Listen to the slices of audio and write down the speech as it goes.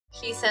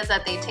He says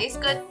that they taste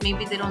good.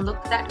 Maybe they don't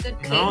look that good.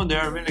 No, they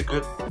are really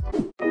good.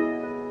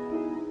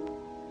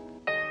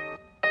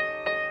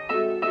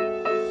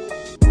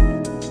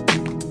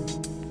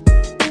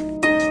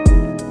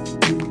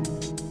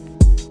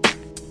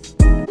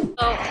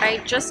 So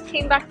I just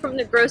came back from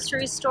the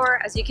grocery store.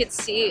 As you can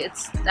see,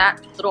 it's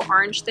that little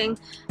orange thing.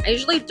 I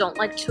usually don't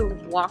like to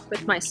walk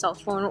with my cell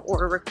phone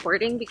or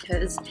recording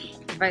because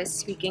if I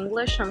speak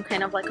English, I'm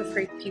kind of like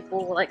afraid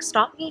people will like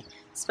stop me,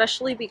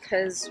 especially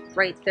because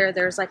right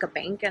there's like a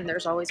bank and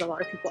there's always a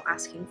lot of people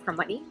asking for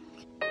money.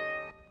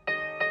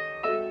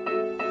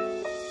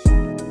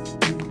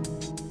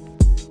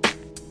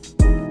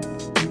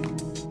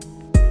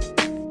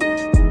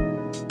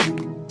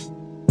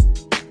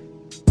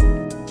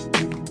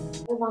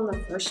 On the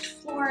first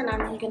floor, and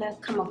I'm gonna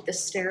come up the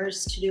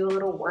stairs to do a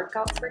little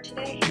workout for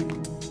today.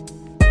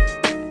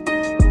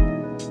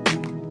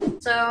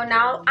 So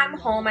now I'm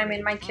home, I'm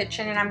in my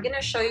kitchen, and I'm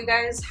gonna show you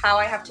guys how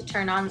I have to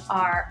turn on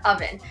our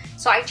oven.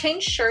 So I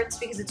changed shirts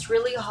because it's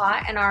really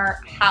hot and our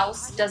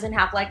house doesn't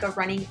have like a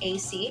running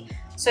AC.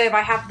 So if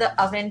I have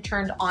the oven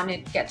turned on,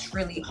 it gets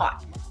really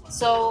hot.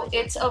 So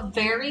it's a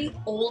very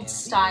old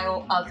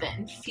style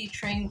oven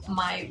featuring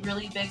my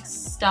really big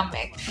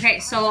stomach. Okay,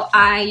 so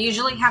I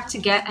usually have to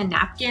get a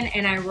napkin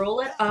and I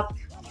roll it up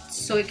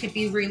so it could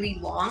be really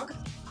long.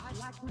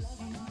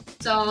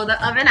 So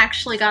the oven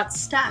actually got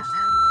stuck.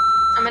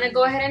 I'm gonna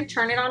go ahead and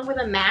turn it on with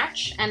a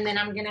match, and then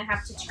I'm gonna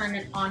have to turn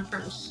it on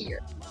from here.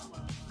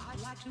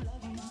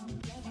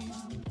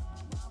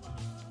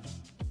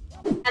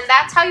 And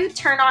that's how you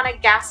turn on a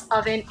gas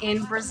oven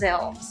in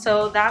Brazil.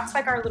 So that's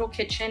like our little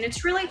kitchen.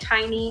 It's really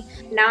tiny.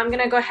 Now I'm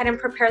gonna go ahead and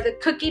prepare the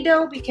cookie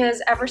dough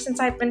because ever since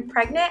I've been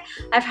pregnant,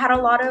 I've had a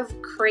lot of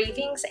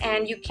cravings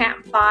and you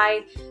can't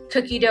buy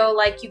cookie dough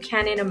like you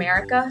can in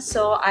America.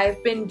 So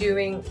I've been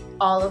doing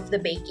all of the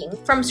baking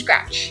from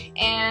scratch.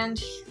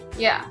 And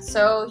yeah,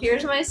 so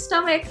here's my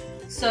stomach.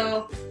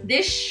 So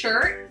this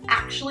shirt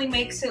actually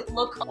makes it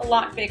look a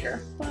lot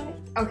bigger.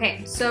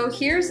 Okay, so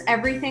here's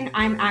everything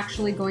I'm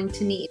actually going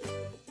to need.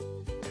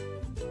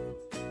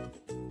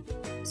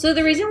 So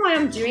the reason why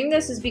I'm doing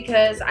this is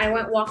because I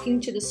went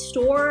walking to the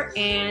store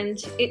and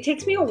it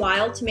takes me a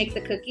while to make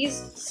the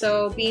cookies.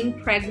 So being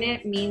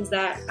pregnant means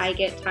that I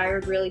get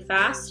tired really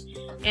fast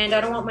and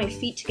I don't want my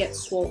feet to get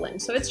swollen.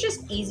 So it's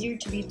just easier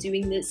to be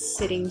doing this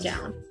sitting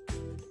down.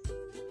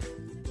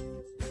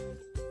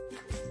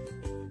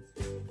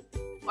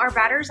 Our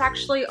batter's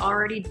actually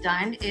already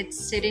done. It's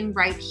sitting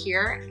right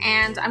here,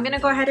 and I'm gonna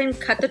go ahead and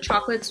cut the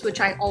chocolates, which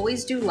I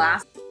always do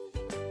last.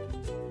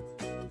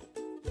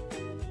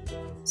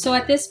 So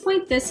at this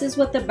point, this is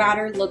what the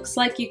batter looks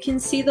like. You can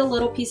see the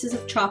little pieces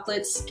of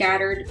chocolate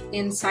scattered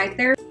inside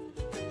there.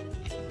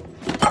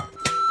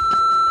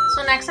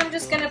 So next I'm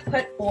just gonna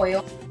put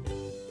oil.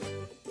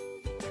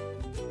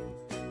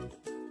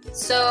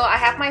 So I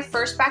have my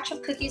first batch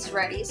of cookies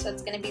ready, so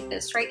it's gonna be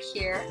this right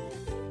here.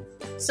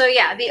 So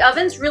yeah, the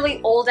oven's really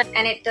old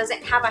and it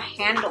doesn't have a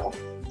handle.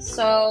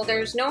 So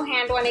there's no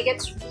handle and it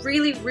gets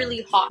really,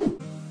 really hot.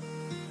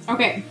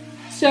 Okay,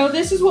 so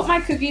this is what my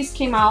cookies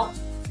came out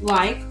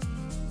like.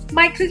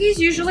 My cookies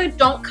usually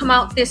don't come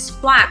out this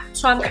flat,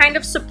 so I'm kind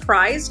of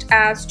surprised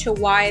as to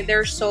why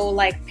they're so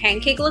like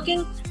pancake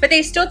looking, but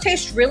they still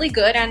taste really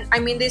good, and I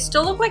mean they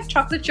still look like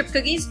chocolate chip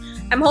cookies.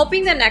 I'm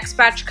hoping the next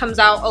batch comes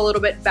out a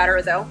little bit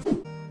better though.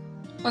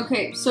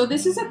 Okay, so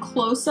this is a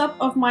close-up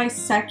of my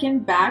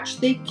second batch.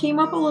 They came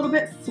up a little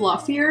bit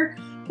fluffier,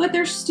 but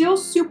they're still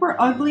super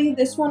ugly.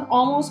 This one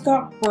almost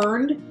got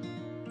burned.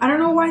 I don't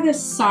know why the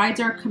sides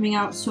are coming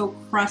out so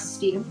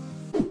crusty.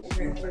 What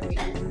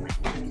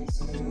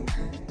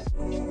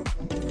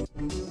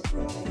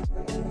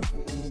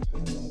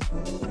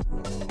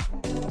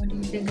do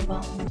you think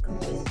about the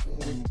cookies?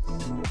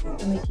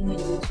 I'm making a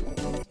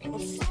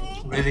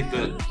YouTube. Really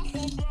good.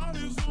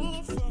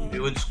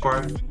 You would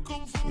score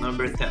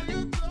number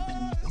 10.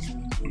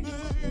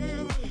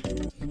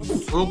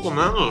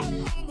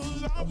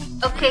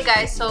 Okay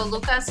guys, so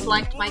Lucas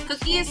liked my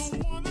cookies.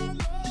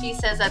 He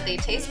says that they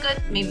taste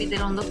good. Maybe they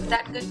don't look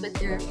that good, but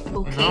they're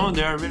okay. No,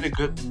 they are really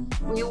good.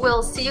 We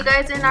will see you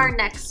guys in our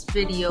next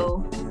video.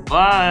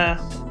 Bye!